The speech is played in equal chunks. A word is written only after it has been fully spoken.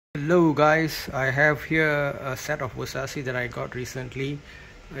Hello guys, I have here a set of Versace that I got recently.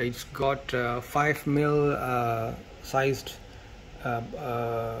 It's got 5 ml sized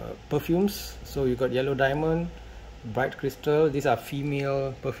perfumes. So you got Yellow Diamond, Bright Crystal. These are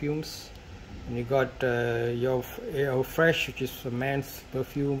female perfumes. And you got your Fresh, which is a men's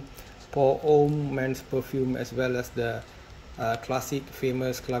perfume, Pour Homme men's perfume, as well as the classic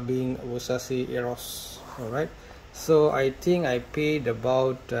famous clubbing Versace Eros. Alright, so I think I paid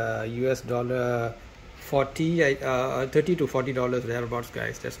about US dollar 30 to $40 thereabouts,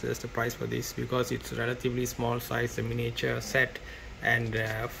 guys. That's the price for this, because it's relatively small size, a miniature set, and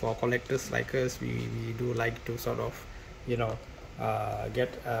for collectors like us, we do like to sort of, you know,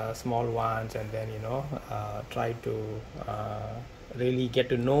 get small ones, and then, you know, try to really get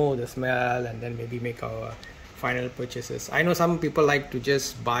to know the smell, and then maybe make our final purchases. I know some people like to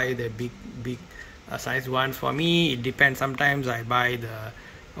just buy the big size ones. For me, it depends. Sometimes I buy the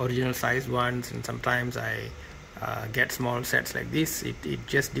original size ones, and sometimes I get small sets like this. It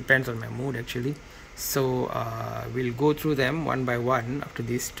just depends on my mood, actually. So we'll go through them one by one after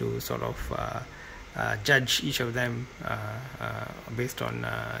this to sort of judge each of them based on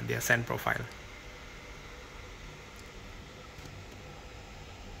their scent profile.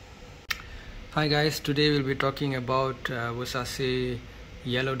 Hi guys, today we'll be talking about Versace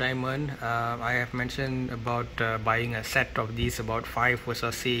Yellow Diamond. I have mentioned about buying a set of these, about 5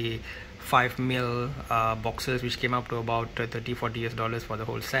 Versace 5 ml boxes, which came up to about $30-40 US for the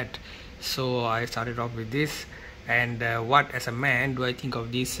whole set. So I started off with this, and what, as a man, do I think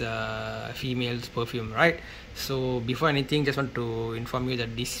of this female's perfume, right? So before anything, just want to inform you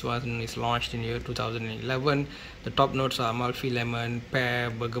that this one is launched in year 2011. The top notes are Amalfi Lemon,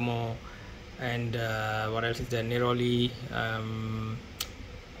 Pear, Bergamot, and what else is there? Neroli.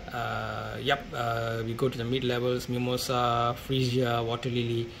 We go to the mid levels: Mimosa, Freesia, Water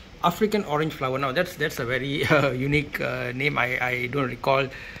Lily, African Orange Flower. Now that's a very unique name. I don't recall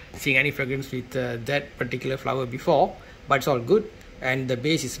seeing any fragrance with that particular flower before, but it's all good. And the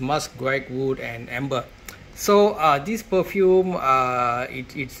base is musk, guaiac wood, and amber. So this perfume,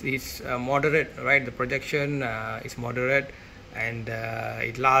 it's moderate, right? The projection is moderate, and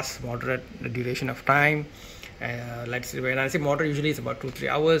it lasts moderate duration of time. Let's say, when I say moderate, usually it's about 2-3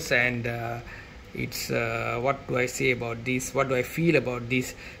 hours, and it's what do I say about this? What do I feel about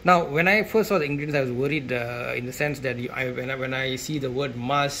this? Now, when I first saw the ingredients, I was worried in the sense that when I see the word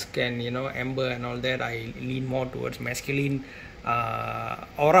musk and, you know, amber and all that, I lean more towards masculine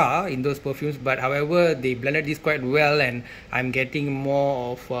aura in those perfumes. But however, they blended this quite well, and I'm getting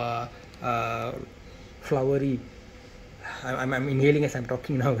more of flowery. I'm inhaling as I'm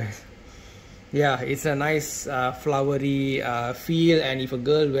talking now, guys. Yeah, it's a nice flowery feel, and if a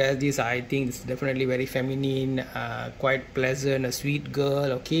girl wears this, I think it's definitely very feminine, quite pleasant, a sweet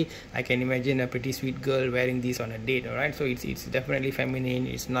girl. Okay, I can imagine a pretty sweet girl wearing this on a date. All right, so it's definitely feminine,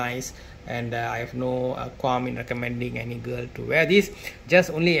 it's nice, and I have no qualm in recommending any girl to wear this. Just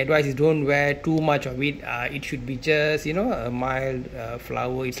only advice is don't wear too much of it. It should be just, you know, a mild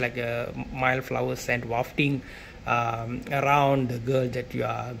flower. It's like a mild flower scent wafting around the girl that you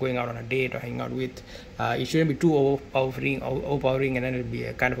are going out on a date or hanging out with. It shouldn't be too overpowering, and then it'll be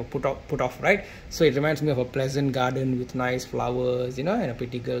a kind of a put off, right? So it reminds me of a pleasant garden with nice flowers, you know, and a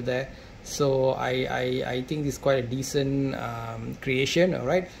pretty girl there. So I think this is quite a decent creation. All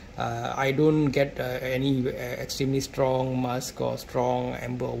right, I don't get any extremely strong musk or strong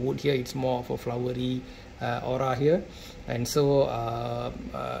amber or wood here. It's more of a flowery aura here. And so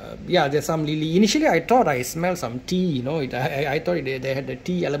yeah, there's some lily. Initially I thought I smelled some tea, you know. I thought they had the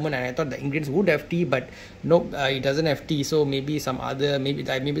tea element, and I thought the ingredients would have tea, but nope, it doesn't have tea. So maybe some other, maybe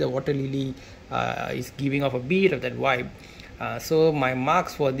the water lily is giving off a bit of that vibe. So my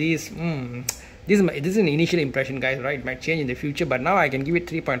marks for this, this is an initial impression, guys, right? It might change in the future, but now I can give it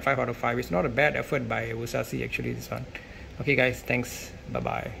 3.5 out of 5. It's not a bad effort by Versace, actually, this one. Okay guys, thanks, bye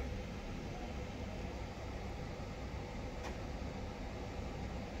bye.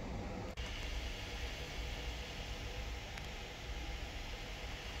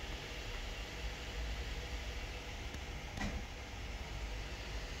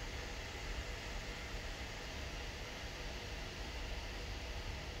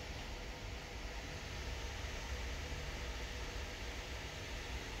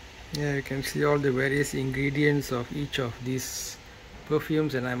 Yeah, you can see all the various ingredients of each of these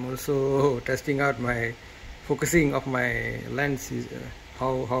perfumes, and I'm also testing out my focusing of my lens,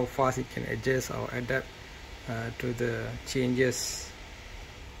 how fast it can adjust or adapt to the changes